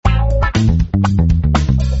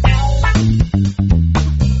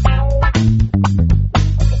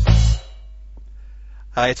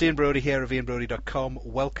Hi, it's Ian Brody here of ianbrody.com.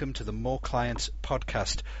 Welcome to the More Clients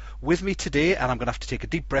podcast. With me today, and I'm going to have to take a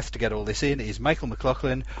deep breath to get all this in, is Michael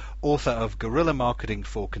McLaughlin, author of Guerrilla Marketing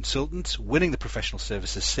for Consultants, Winning the Professional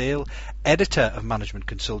Services Sale, editor of Management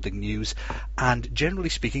Consulting News, and generally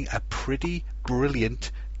speaking, a pretty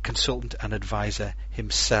brilliant consultant and advisor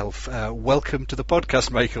himself. Welcome to the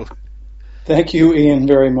podcast, Michael. Thank you, Ian,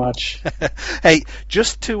 very much. Hey,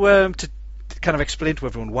 just to kind of explain to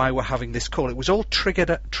everyone why we're having this call. It was all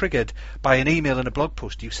triggered by an email and a blog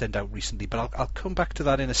post you sent out recently, but I'll come back to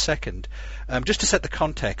that in a second. Just to set the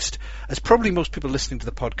context, as probably most people listening to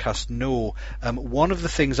the podcast know, one of the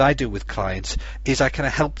things I do with clients is I kind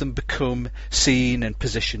of help them become seen and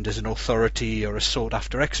positioned as an authority or a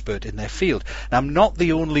sought-after expert in their field. Now, I'm not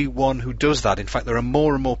the only one who does that. In fact, there are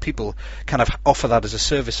more and more people kind of offer that as a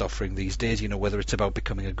service offering these days, you know, whether it's about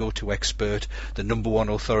becoming a go-to expert, the number one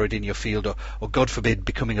authority in your field, or God forbid,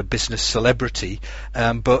 becoming a business celebrity.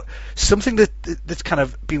 But something that's kind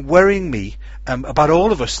of been worrying me about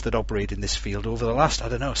all of us that operate in this field over the last,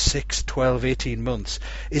 6, 12, 18 months,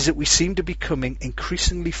 is that we seem to be becoming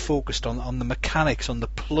increasingly focused on the mechanics, on the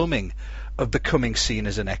plumbing of becoming seen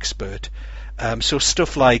as an expert. So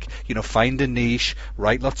stuff like, find a niche,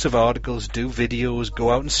 write lots of articles, do videos,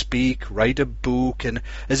 go out and speak, write a book, and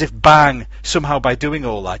as if bang, somehow by doing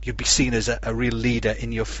all that, you'd be seen as a real leader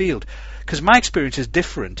in your field. Because my experience is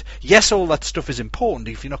different. Yes, all that stuff is important.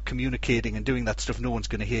 If you're not communicating and doing that stuff, no one's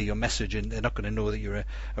going to hear your message and they're not going to know that you're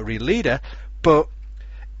a real leader. But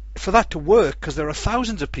for that to work, because there are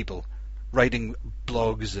thousands of people writing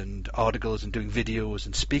blogs and articles and doing videos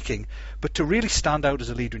and speaking, but to really stand out as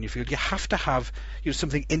a leader in your field, you have to have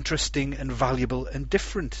something interesting and valuable and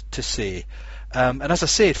different to say. And as I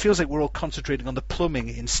say, it feels like we're all concentrating on the plumbing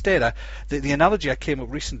instead. The analogy I came up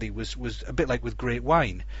recently was a bit like with great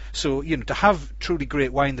wine. So, to have truly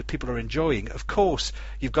great wine that people are enjoying, of course,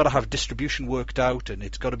 you've got to have distribution worked out, and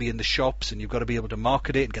it's got to be in the shops, and you've got to be able to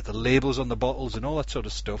market it and get the labels on the bottles and all that sort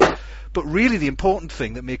of stuff. But really the important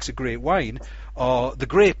thing that makes a great wine are the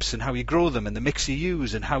grapes and how you grow them and the mix you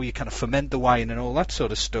use and how you kind of ferment the wine and all that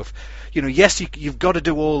sort of stuff. Yes, you've got to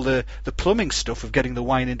do all the plumbing stuff of getting the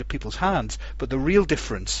wine into people's hands, but the real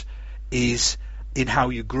difference is in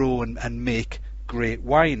how you grow and make great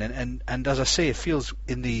wine. And as I say, it feels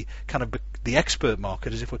in the kind of the expert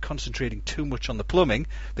market as if we're concentrating too much on the plumbing,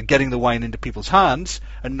 the getting the wine into people's hands,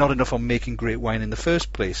 and not enough on making great wine in the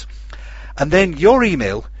first place. And then your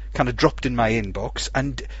email kind of dropped in my inbox,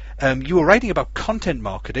 and you were writing about content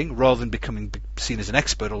marketing rather than becoming seen as an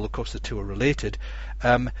expert, although of course the two are related.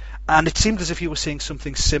 And it seemed as if you were saying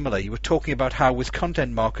something similar. You were talking about how with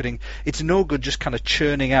content marketing, it's no good just kind of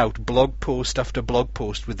churning out blog post after blog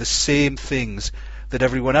post with the same things that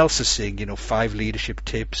everyone else is saying, 5 leadership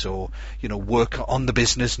tips, or, work on the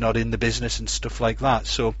business, not in the business, and stuff like that.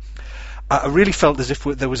 So I really felt as if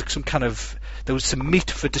there was some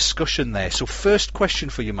meat for discussion there. So first question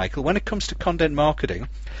for you, Michael, when it comes to content marketing,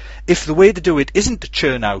 if the way to do it isn't to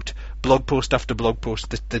churn out blog post after blog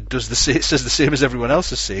post that says the same as everyone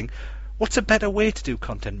else is saying, what's a better way to do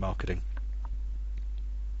content marketing?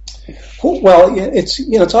 Well,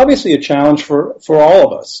 it's obviously a challenge for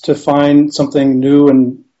all of us to find something new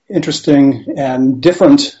and interesting and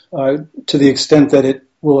different to the extent that it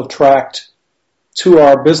will attract to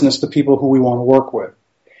our business the people who we want to work with,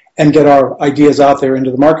 and get our ideas out there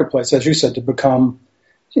into the marketplace, as you said, to become,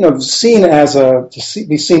 be seen as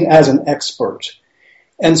an expert.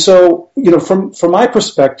 And so, from my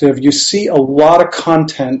perspective, you see a lot of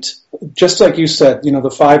content, just like you said,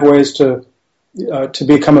 the 5 ways to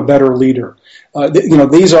become a better leader.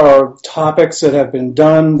 These are topics that have been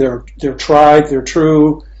done. They're tried. They're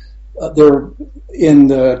true. They're in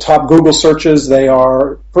the top Google searches. They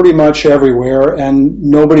are pretty much everywhere, and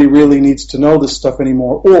nobody really needs to know this stuff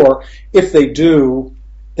anymore. Or if they do,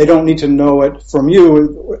 they don't need to know it from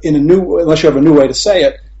you unless you have a new way to say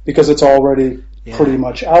it, because it's already pretty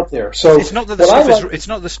much out there. So it's not that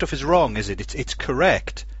the stuff is wrong, is it? It's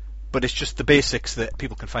correct, but it's just the basics that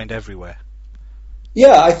people can find everywhere.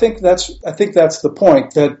 Yeah, I think that's the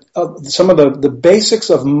point, that some of the basics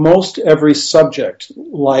of most every subject,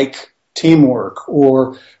 like teamwork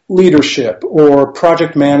or leadership or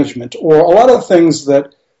project management, or a lot of things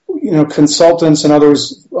that consultants and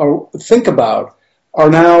others think about, are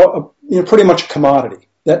now pretty much a commodity.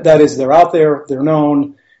 That is, they're out there, they're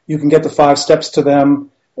known. You can get the 5 steps to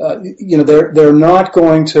them. They're not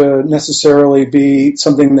going to necessarily be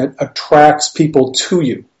something that attracts people to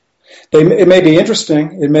you. It may be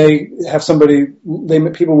interesting. It may have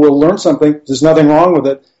people will learn something. There's nothing wrong with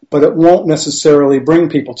it, but it won't necessarily bring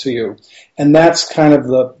people to you. And that's kind of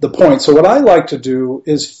the point. So what I like to do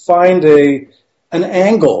is find a an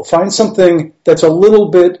angle, find something that's a little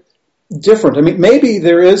bit different. I mean, maybe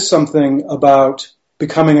there is something about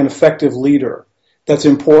becoming an effective leader that's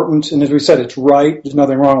important, and as we said, it's right, there's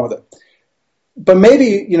nothing wrong with it. But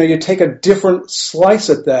maybe, you take a different slice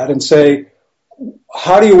at that and say,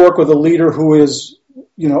 how do you work with a leader who is,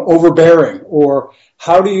 overbearing? Or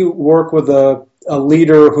how do you work with a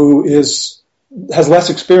leader who has less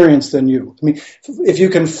experience than you? I mean, if you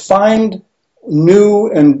can find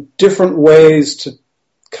new and different ways to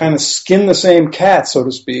kind of skin the same cat, so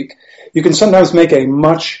to speak, you can sometimes make a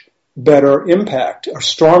much better impact, or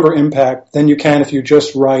stronger impact, than you can if you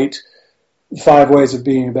just write 5 ways of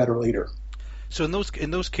being a better leader. So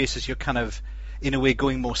in those cases, you're kind of, in a way,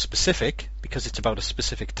 going more specific because it's about a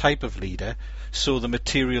specific type of leader. So the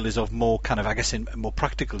material is of more kind of, I guess, in more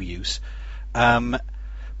practical use.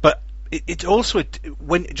 But it also,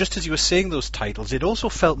 just as you were saying those titles, it also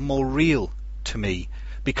felt more real to me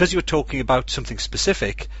because you were talking about something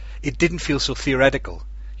specific. It didn't feel so theoretical.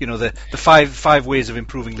 The five ways of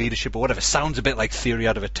improving leadership or whatever sounds a bit like theory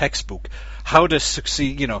out of a textbook. How to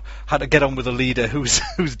succeed, how to get on with a leader who's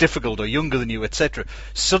difficult or younger than you, etc.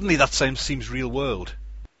 Suddenly that seems real world.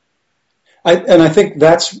 I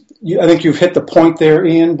think you've hit the point there,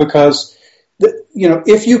 Ian, because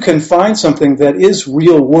if you can find something that is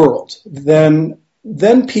real world, then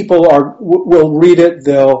people will read it.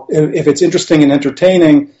 If it's interesting and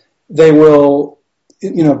entertaining, they will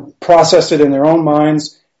process it in their own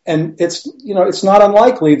minds. And it's not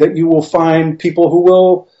unlikely that you will find people who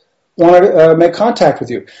will want to make contact with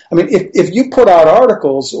you. I mean, if you put out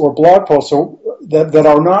articles or blog posts that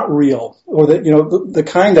are not real, or that the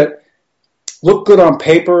kind that look good on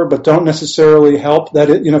paper but don't necessarily help,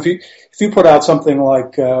 if you put out something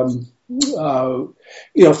like 3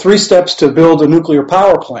 steps to build a nuclear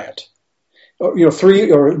power plant, or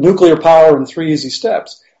nuclear power in 3 easy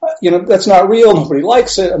steps. That's not real. Nobody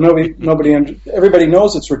likes it. Everybody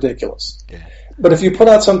knows it's ridiculous. Yeah. But if you put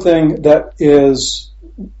out something that is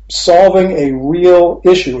solving a real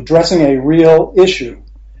issue, addressing a real issue,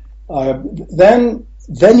 then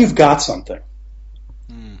you've got something.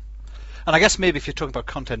 And I guess maybe if you're talking about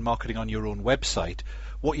content marketing on your own website,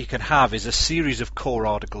 what you can have is a series of core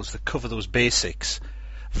articles that cover those basics,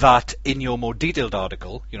 that in your more detailed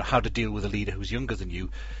article, how to deal with a leader who's younger than you,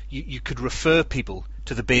 you could refer people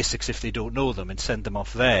to the basics if they don't know them and send them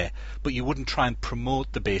off there, but you wouldn't try and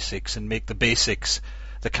promote the basics and make the basics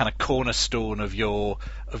the kind of cornerstone of your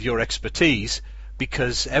expertise,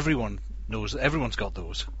 because everyone's got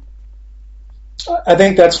those. I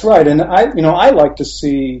think that's right, and I like to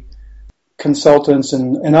see consultants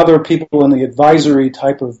and other people in the advisory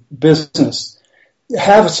type of business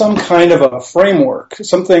have some kind of a framework,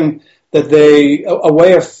 something that a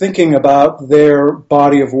way of thinking about their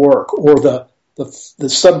body of work or the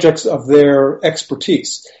subjects of their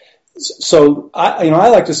expertise. So I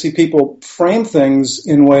like to see people frame things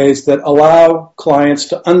in ways that allow clients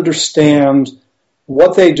to understand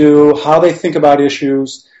what they do, how they think about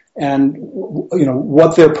issues, and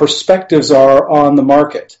what their perspectives are on the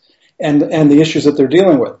market and the issues that they're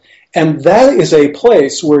dealing with. And that is a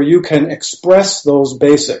place where you can express those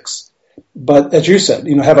basics. But as you said,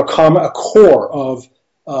 have a core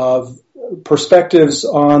of perspectives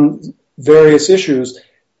on various issues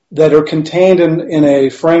that are contained in a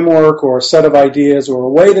framework or a set of ideas or a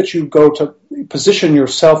way that you go to position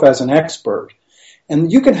yourself as an expert.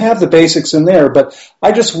 And you can have the basics in there, but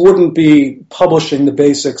I just wouldn't be publishing the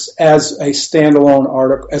basics as a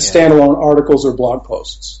standalone articles or blog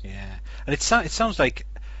posts. Yeah, and it sounds like,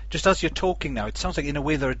 just as you're talking now, it sounds like in a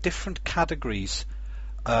way there are different categories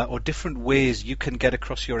or different ways you can get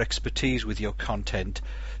across your expertise with your content.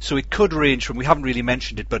 So it could range from, we haven't really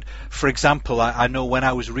mentioned it, but for example, I know when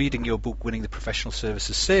I was reading your book, Winning the Professional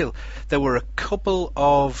Services Sale, there were a couple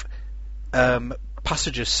of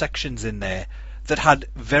passages, sections in there that had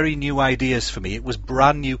very new ideas for me. It was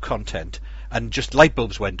brand new content, and just light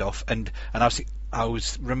bulbs went off, and I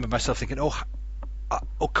was remember myself thinking,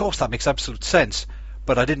 of course that makes absolute sense,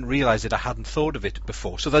 but I didn't realise it. I hadn't thought of it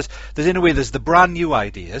before. So there's in a way there's the brand new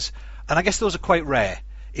ideas, and I guess those are quite rare.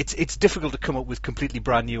 It's difficult to come up with completely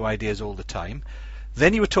brand new ideas all the time.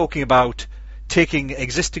 Then you were talking about taking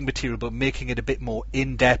existing material but making it a bit more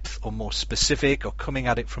in-depth or more specific or coming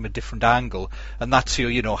at it from a different angle, and that's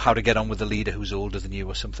how to get on with a leader who's older than you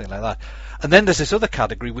or something like that. And then there's this other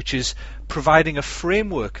category which is providing a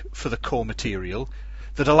framework for the core material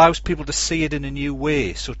that allows people to see it in a new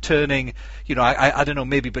way. So turning, I don't know,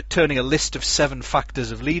 maybe, but turning a list of 7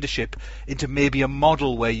 factors of leadership into maybe a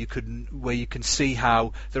model where you can see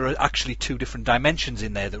how there are actually 2 different dimensions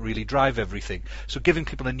in there that really drive everything. So giving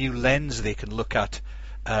people a new lens they can look at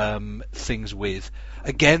things with,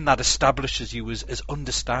 again, that establishes you as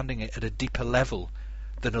understanding it at a deeper level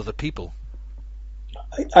than other people.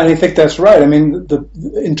 I think that's right. I mean,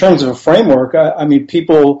 in terms of a framework, I mean,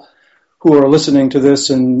 people who are listening to this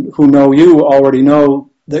and who know you already know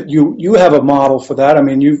that you have a model for that. I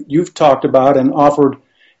mean, you've talked about and offered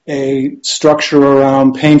a structure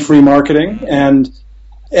around pain-free marketing, and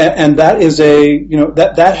that is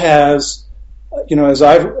that has,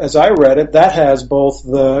 as I read it, that has both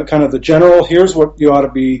the kind of the general, here's what you ought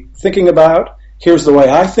to be thinking about, here's the way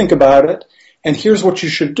I think about it, and here's what you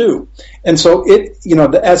should do. And so it,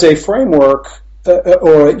 as a framework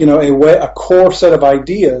or a core set of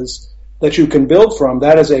ideas that you can build from,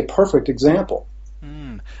 that is a perfect example.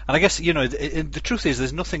 And I guess, the truth is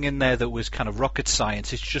there's nothing in there that was kind of rocket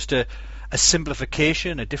science. It's just a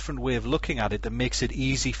simplification, a different way of looking at it that makes it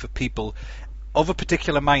easy for people of a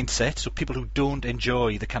particular mindset, so people who don't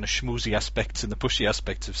enjoy the kind of schmoozy aspects and the pushy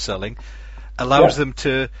aspects of selling, allows them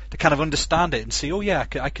to kind of understand it and see, oh yeah,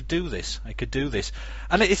 I could do this.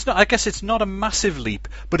 And it's not, I guess it's not a massive leap,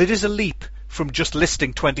 but it is a leap from just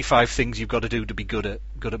listing 25 things you've got to do to be good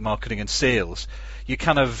at marketing and sales. You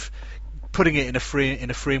kind of putting it in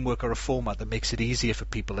a framework or a format that makes it easier for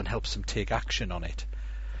people and helps them take action on it.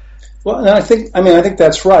 Well, and I think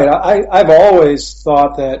that's right. I've always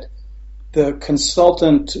thought that the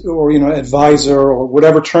consultant or advisor or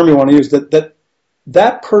whatever term you want to use,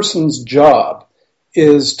 that person's job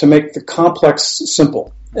is to make the complex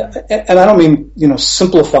simple. And I don't mean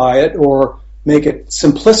simplify it or make it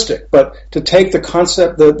simplistic, but to take the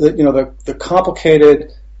concept, the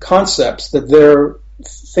complicated concepts that they're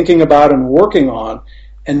thinking about and working on,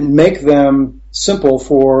 and make them simple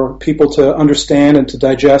for people to understand and to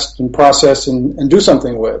digest and process and do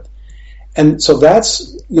something with. And so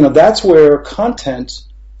that's where content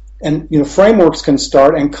and frameworks can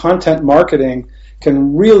start, and content marketing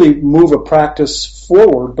can really move a practice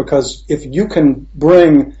forward, because if you can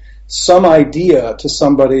bring some idea to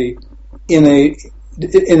somebody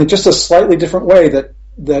in just a slightly different way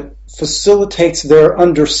that facilitates their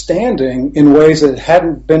understanding in ways that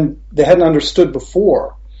they hadn't understood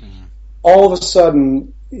before, all of a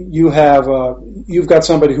sudden you've got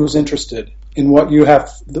somebody who's interested in what you have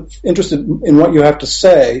to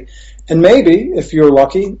say, and maybe, if you're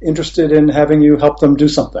lucky, interested in having you help them do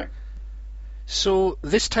something. So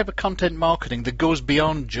this type of content marketing that goes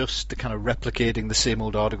beyond just the kind of replicating the same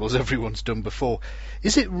old articles everyone's done before,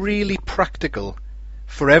 is it really practical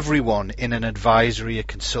for everyone in an advisory, a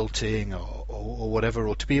consulting, or whatever,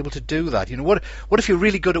 or to be able to do that? What if you're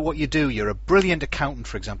really good at what you do? You're a brilliant accountant,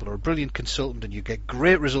 for example, or a brilliant consultant, and you get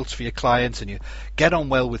great results for your clients, and you get on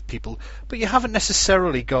well with people, but you haven't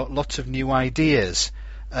necessarily got lots of new ideas.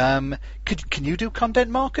 Can you do content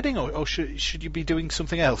marketing, or should you be doing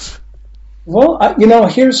something else? Well,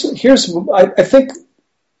 here's I think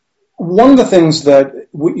one of the things that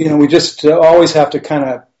we just always have to kind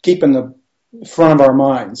of keep in the front of our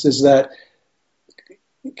minds is that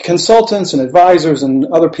consultants and advisors and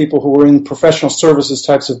other people who are in professional services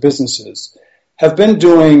types of businesses have been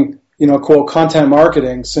doing, quote, content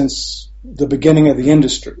marketing since the beginning of the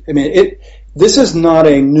industry. I mean, this is not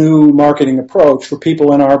a new marketing approach for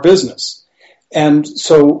people in our business. And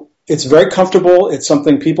so it's very comfortable. It's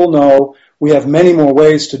something people know. We have many more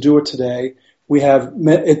ways to do it today.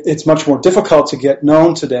 It's much more difficult to get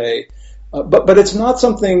known today. But it's not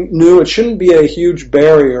something new. It shouldn't be a huge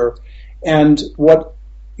barrier. And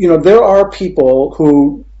there are people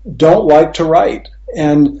who don't like to write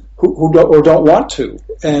and who don't want to.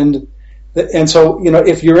 And so,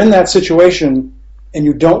 if you're in that situation and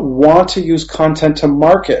you don't want to use content to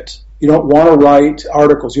market, you don't want to write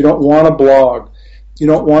articles, you don't want to blog, you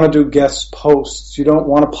don't want to do guest posts, you don't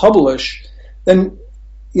want to publish, then,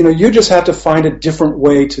 you just have to find a different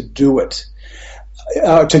way to do it.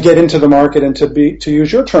 To get into the market and to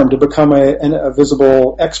use your term, to become a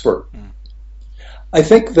visible expert. I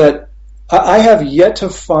think that I have yet to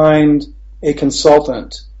find a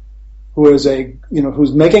consultant who is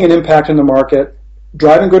who's making an impact in the market,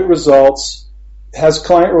 driving good results, has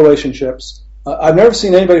client relationships. I've never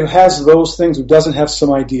seen anybody who has those things who doesn't have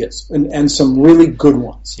some ideas and some really good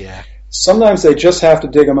ones. Yeah. Sometimes they just have to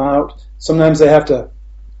dig them out. Sometimes they have to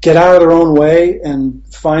get out of their own way and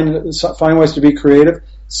find ways to be creative.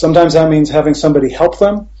 Sometimes that means having somebody help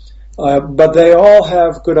them, but they all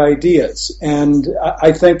have good ideas. And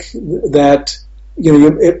I think that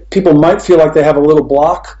people might feel like they have a little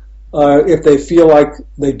block if they feel like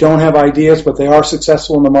they don't have ideas, but they are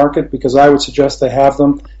successful in the market, because I would suggest they have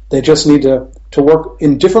them. They just need to work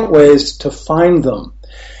in different ways to find them.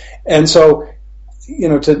 And so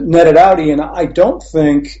to net it out, Ian, I don't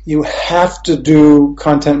think you have to do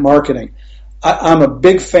content marketing. I'm a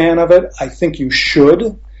big fan of it. I think you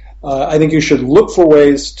should. I think you should look for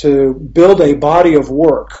ways to build a body of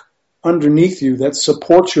work underneath you that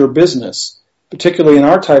supports your business, particularly in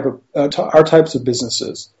our types of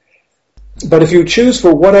businesses. But if you choose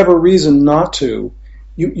for whatever reason not to,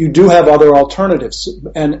 you do have other alternatives.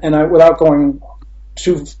 And without going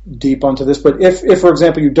too deep onto this, but if, for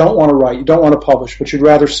example, you don't want to write, you don't want to publish, but you'd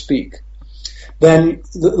rather speak, then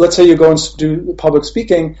let's say you go and do public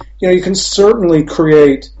speaking, you can certainly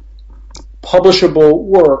create publishable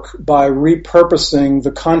work by repurposing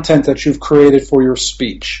the content that you've created for your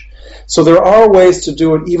speech. So there are ways to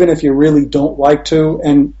do it even if you really don't like to,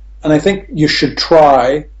 and I think you should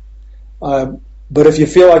try. But if you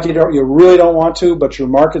feel like you really don't want to, but your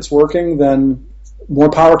market's working, then more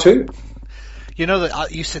power to you.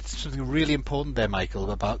 You said something really important there, Michael,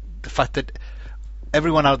 about the fact that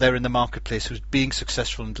everyone out there in the marketplace who's being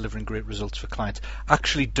successful in delivering great results for clients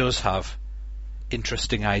actually does have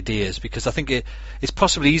interesting ideas, because I think it's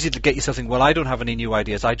possibly easy to get yourself thinking, well, I don't have any new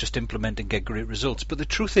ideas, I just implement and get great results. But the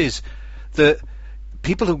truth is that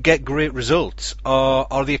people who get great results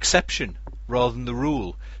are the exception rather than the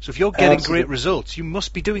rule. So if you're getting great results, you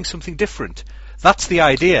must be doing something different. That's the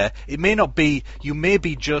idea. It may not be, you may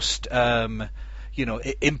be just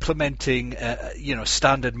implementing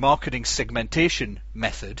standard marketing segmentation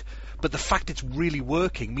method, but the fact it's really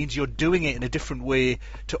working means you're doing it in a different way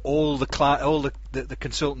to all the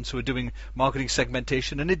consultants who are doing marketing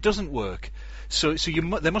segmentation, and it doesn't work. So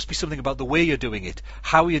there must be something about the way you're doing it,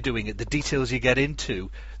 how you're doing it, the details you get into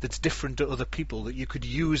that's different to other people that you could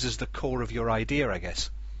use as the core of your idea, I guess.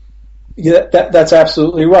 Yeah, that's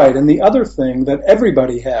absolutely right. And the other thing that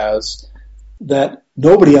everybody has that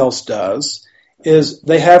nobody else does is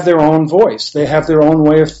they have their own voice. They have their own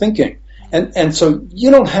way of thinking. And so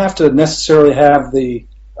you don't have to necessarily have a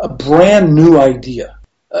brand new idea.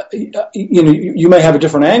 You may have a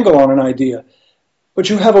different angle on an idea, but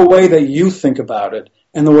you have a way that you think about it,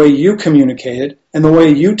 and the way you communicate it, and the way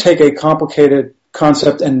you take a complicated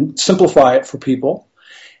concept and simplify it for people.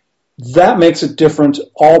 That makes it different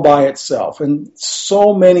all by itself. And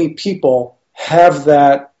so many people have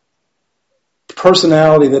that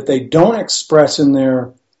personality that they don't express in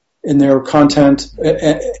their content,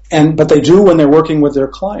 but they do when they're working with their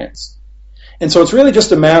clients. And so it's really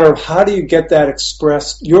just a matter of how do you get that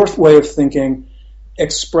expressed, your way of thinking,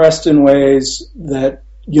 expressed in ways that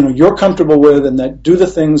you're comfortable with and that do the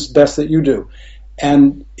things best that you do.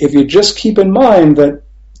 And if you just keep in mind that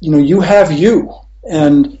you have you,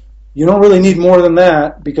 and you don't really need more than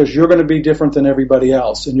that, because you're going to be different than everybody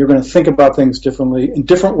else, and you're going to think about things differently in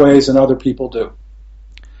different ways than other people do.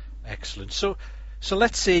 Excellent. So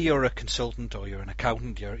let's say you're a consultant or you're an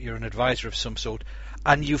accountant, you're an advisor of some sort,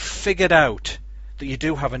 and you've figured out that you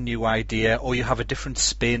do have a new idea, or you have a different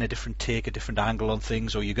spin, a different take, a different angle on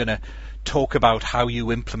things, or you're going to talk about how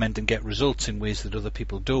you implement and get results in ways that other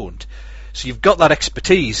people don't. So you've got that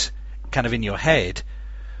expertise kind of in your head.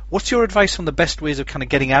 What's your advice on the best ways of kind of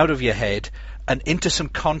getting out of your head and into some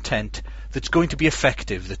content that's going to be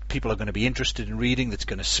effective, that people are going to be interested in reading, that's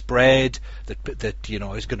going to spread, that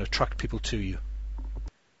is going to attract people to you?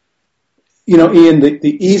 Ian,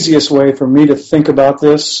 the easiest way for me to think about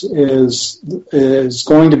this is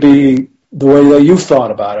going to be the way that you've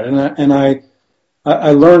thought about it, and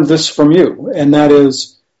I learned this from you, and that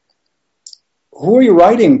is, who are you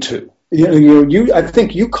writing to? I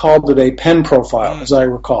think you called it a pen profile, as I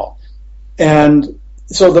recall. And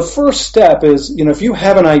so the first step is, if you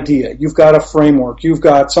have an idea, you've got a framework, you've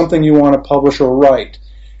got something you want to publish or write,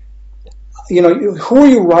 who are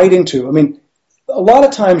you writing to? I mean, a lot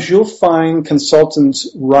of times you'll find consultants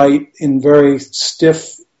write in very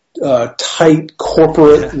stiff, tight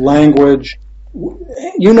corporate language.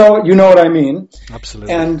 You know what I mean.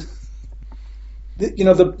 Absolutely. And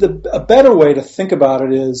a better way to think about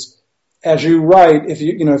it is, as you write, if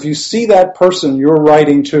you see that person you're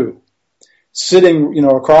writing to sitting,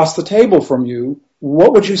 across the table from you,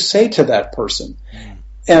 what would you say to that person?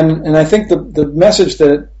 And I think the message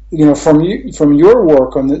that from your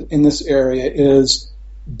work in this area is,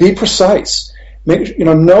 be precise.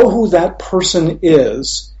 Know who that person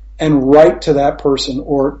is and write to that person,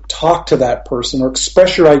 or talk to that person, or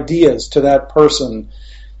express your ideas to that person,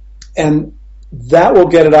 and that will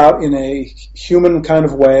get it out in a human kind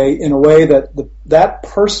of way, in a way that that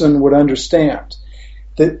person would understand.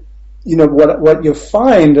 That what you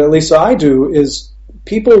find, at least I do, is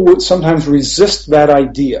people would sometimes resist that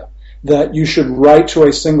idea that you should write to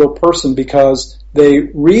a single person, because they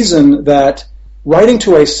reason that writing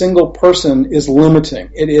to a single person is limiting.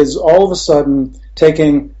 It is all of a sudden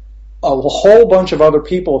taking a whole bunch of other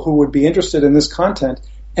people who would be interested in this content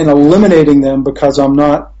and eliminating them because I'm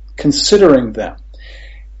not considering them.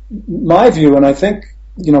 My view, and I think,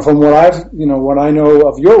 from what what I know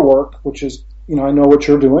of your work, which is, I know what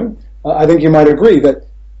you're doing, I think you might agree that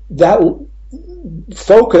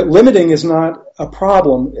limiting is not a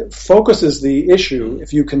problem. Focus is the issue.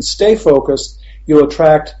 If you can stay focused, you'll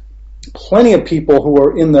attract plenty of people who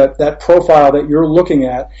are in that profile that you're looking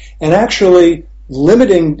at, and actually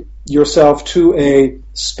limiting yourself to a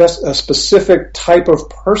specific type of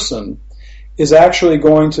person is actually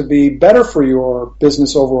going to be better for your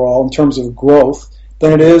business overall in terms of growth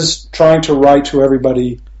than it is trying to write to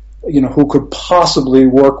everybody, who could possibly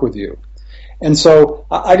work with you. And so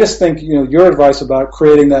I just think, your advice about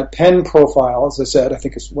creating that pen profile, as I said, I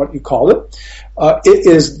think is what you called it, it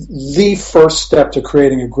is the first step to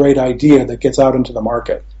creating a great idea that gets out into the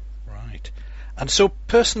market. Right. And so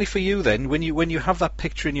personally for you then, when you have that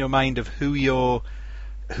picture in your mind of who you're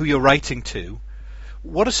writing to,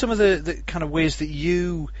 what are some of the kind of ways that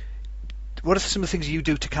what are some of the things you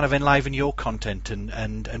do to kind of enliven your content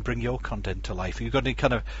and bring your content to life? Have you got any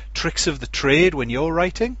kind of tricks of the trade when you're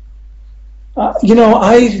writing? I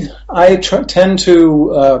tend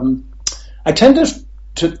to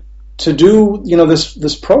do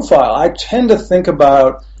this profile. I tend to think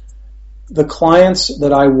about the clients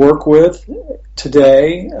that I work with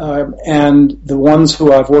today and the ones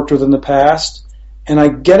who I've worked with in the past, and I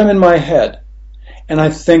get them in my head. And I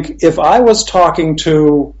think if I was talking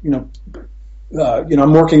to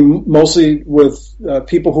I'm working mostly with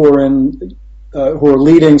people who are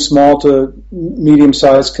leading small to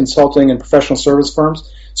medium-sized consulting and professional service firms.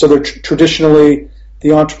 So they're traditionally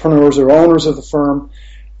the entrepreneurs or owners of the firm.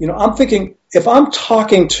 I'm thinking if I'm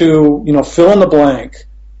talking to fill in the blank,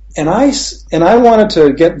 and I wanted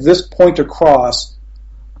to get this point across,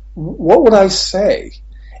 what would I say,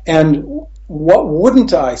 and what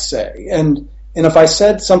wouldn't I say, and if I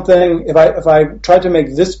said something, if I tried to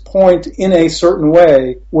make this point in a certain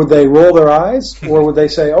way, would they roll their eyes, or would they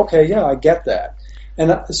say, "Okay, yeah, I get that"?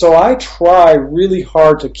 And so I try really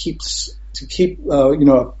hard to keep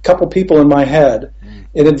a couple people in my head,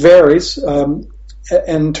 and it varies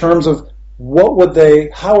in terms of how would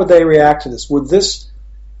they react to this? Would this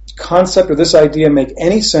concept or this idea make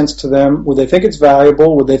any sense to them? Would they think it's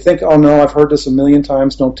valuable? Would they think, "Oh no, I've heard this a million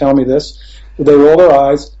times, don't tell me this"? Would they roll their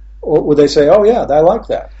eyes? Or would they say, "Oh yeah, I like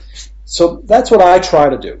that"? So that's what I try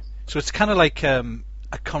to do. So it's kind of like a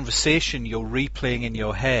conversation you're replaying in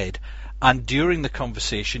your head, and during the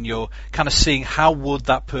conversation you're kind of seeing how would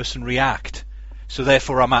that person react. So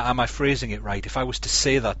therefore, am I phrasing it right? If I was to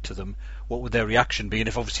say that to them, what would their reaction be? And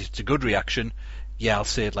if obviously it's a good reaction, yeah, I'll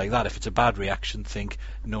say it like that. If it's a bad reaction, think,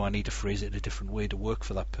 no, I need to phrase it in a different way to work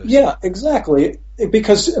for that person. Yeah, exactly.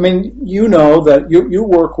 Because that you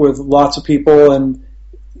work with lots of people, and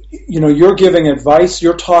you're giving advice,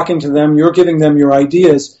 you're talking to them, you're giving them your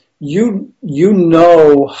ideas. You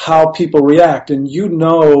know how people react, and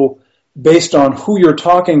based on who you're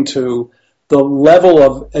talking to, the level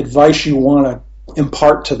of advice you want to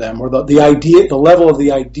impart to them, or the level of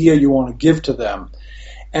the idea you want to give to them.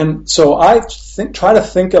 And so I try to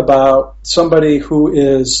think about somebody who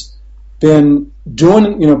is been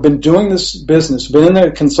doing this business, been in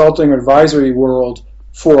the consulting or advisory world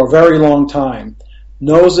for a very long time,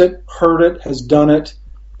 knows it, heard it, has done it,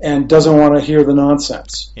 and doesn't want to hear the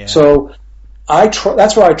nonsense. Yeah. So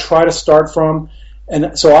that's where I try to start from,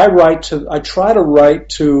 and so I try to write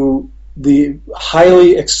to the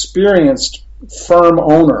highly experienced firm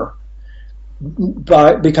owner,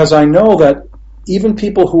 because I know that even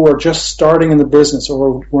people who are just starting in the business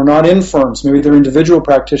or who are not in firms, maybe they're individual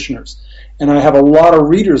practitioners, and I have a lot of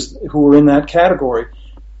readers who are in that category,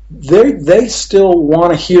 they still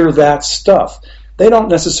want to hear that stuff. They don't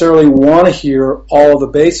necessarily want to hear all of the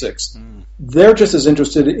basics. They're just as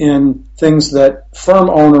interested in things that firm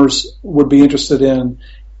owners would be interested in.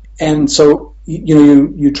 And so,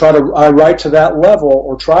 I write to that level,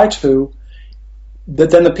 or try to,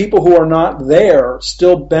 but then the people who are not there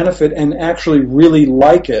still benefit and actually really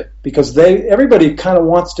like it, because everybody kind of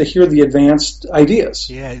wants to hear the advanced ideas.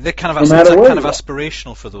 Yeah, they're kind of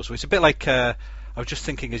aspirational for those. It's a bit like I was just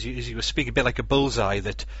thinking as you were speaking, a bit like a bullseye.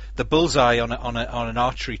 That the bullseye on an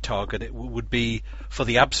archery target, it would be for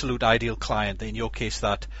the absolute ideal client. In your case,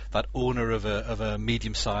 that owner of a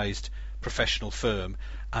medium-sized professional firm,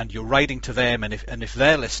 and you're writing to them, and if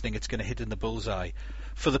they're listening, it's going to hit in the bullseye.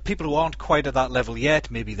 For the people who aren't quite at that level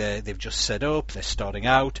yet, maybe they've just set up, they're starting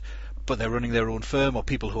out, but they're running their own firm, or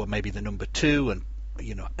people who are maybe the number two and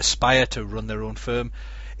aspire to run their own firm.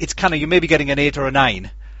 it's kind of, you may be getting an 8 or a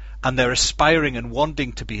 9, and they're aspiring and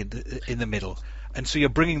wanting to be in the middle. And so you're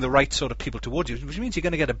bringing the right sort of people towards you, which means you're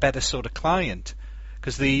going to get a better sort of client.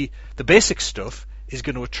 Because the basic stuff is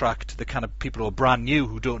going to attract the kind of people who are brand new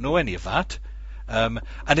who don't know any of that. And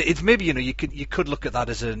it's maybe, you could look at that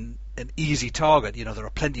as an easy target. There are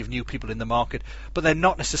plenty of new people in the market, but they're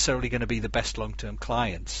not necessarily going to be the best long-term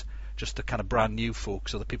clients. Just the kind of brand new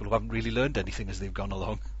folks or the people who haven't really learned anything as they've gone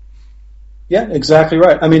along. Yeah, exactly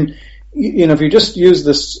right. I mean, if you just use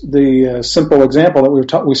the simple example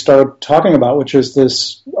that we started talking about, which is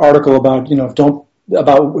this article about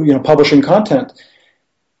publishing content.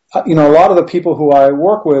 A lot of the people who I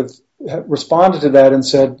work with responded to that and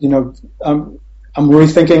said, I'm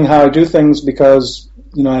rethinking how I do things because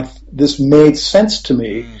this made sense to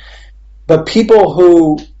me. But people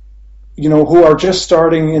who are just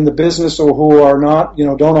starting in the business or who are not,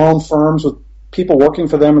 don't own firms with people working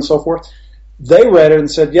for them and so forth, they read it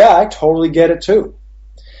and said, yeah, I totally get it too.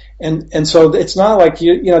 And so it's not like,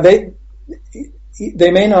 they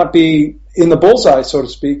may not be in the bullseye, so to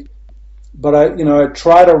speak, but I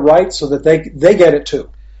try to write so that they get it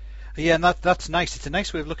too. Yeah, and that's nice. It's a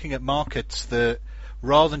nice way of looking at markets that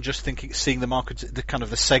rather than just seeing the markets, the kind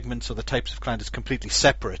of the segments or the types of clients as completely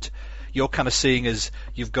separate, you're kind of seeing as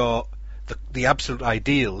you've got the absolute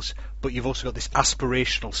ideals, but you've also got this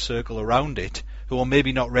aspirational circle around it who are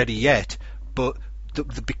maybe not ready yet, but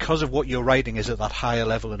because of what you're writing is at that higher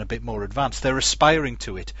level and a bit more advanced, they're aspiring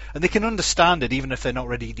to it, and they can understand it even if they're not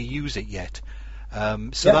ready to use it yet.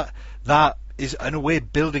 That is, in a way,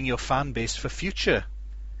 building your fan base for future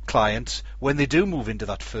clients when they do move into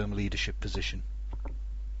that firm leadership position.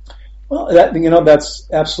 Well, that's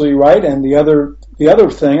absolutely right. And the other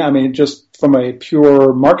thing, I mean, just from a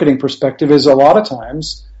pure marketing perspective, is a lot of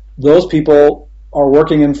times those people are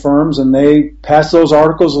working in firms and they pass those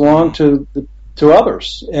articles along to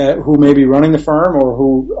others who may be running the firm or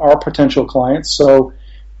who are potential clients. So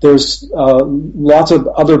there's lots of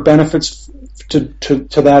other benefits to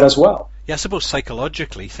that as well. Yeah, I suppose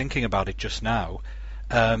psychologically, thinking about it just now,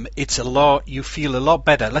 it's a lot. You feel a lot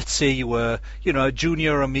better. Let's say you were, a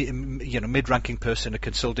junior or mid-ranking person in a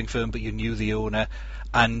consulting firm, but you knew the owner,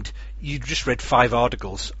 and you just read 5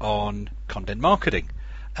 articles on content marketing.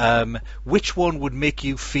 Which one would make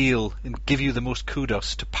you feel and give you the most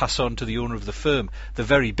kudos to pass on to the owner of the firm? The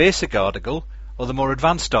very basic article or the more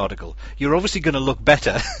advanced article? You're obviously going to look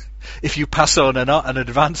better if you pass on an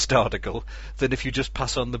advanced article than if you just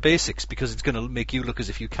pass on the basics, because it's going to make you look as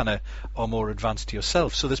if you kind of are more advanced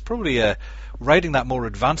yourself. So there's probably writing that more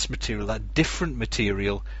advanced material, that different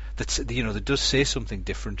material that does say something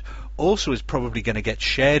different, also is probably going to get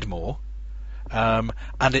shared more.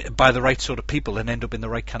 By the right sort of people and end up in the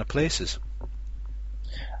right kind of places.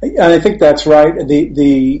 And I think that's right.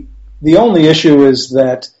 The only issue is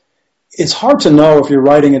that it's hard to know if you're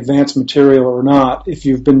writing advanced material or not. If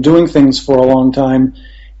you've been doing things for a long time,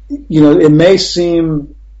 it may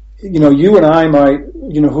seem, you and I might,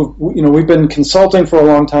 we've been consulting for a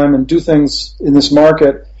long time and do things in this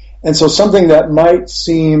market, and so something that might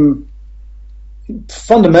seem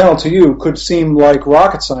fundamental to you could seem like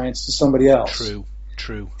rocket science to somebody else.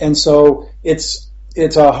 True. And so it's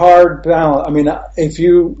a hard balance. I mean, if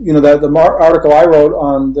the article I wrote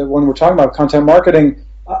on when we're talking about content marketing,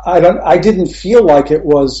 I didn't feel like it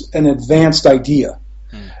was an advanced idea.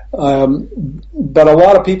 But a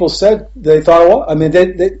lot of people said they thought,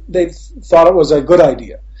 they thought it was a good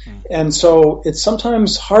idea. And so it's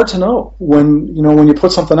sometimes hard to know when you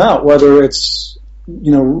put something out, whether it's,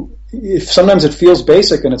 if sometimes it feels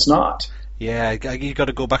basic and it's not. Yeah, you got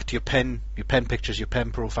to go back to your pen pictures, your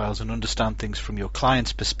pen profiles, and understand things from your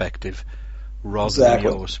client's perspective rather than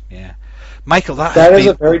yours. Yeah, Michael, that is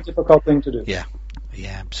a very difficult thing to do.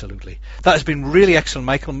 Yeah, absolutely. That has been really excellent,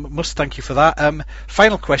 Michael. Must thank you for that.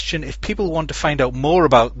 Final question: if people want to find out more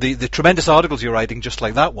about the tremendous articles you're writing, just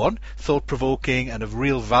like that one, thought-provoking and of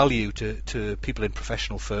real value to people in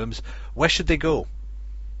professional firms, where should they go?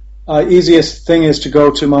 Easiest thing is to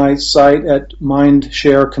go to my site at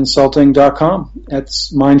mindshareconsulting.com.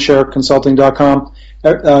 That's mindshareconsulting.com.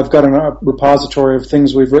 I've got a repository of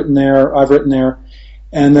things I've written there,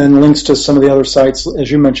 and then links to some of the other sites,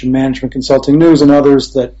 as you mentioned, Management Consulting News and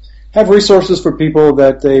others that have resources for people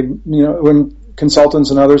that they, when consultants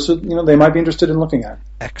and others, they might be interested in looking at.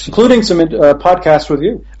 Excellent. Including some podcasts with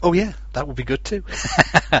you. Oh yeah, that would be good too.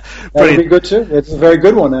 That would be good too. It's a very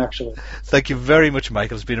good one, actually. Thank you very much,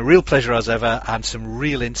 Michael. It's been a real pleasure as ever, and some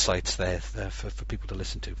real insights there for people to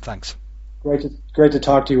listen to. Thanks. Great to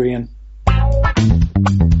talk to you, Ian.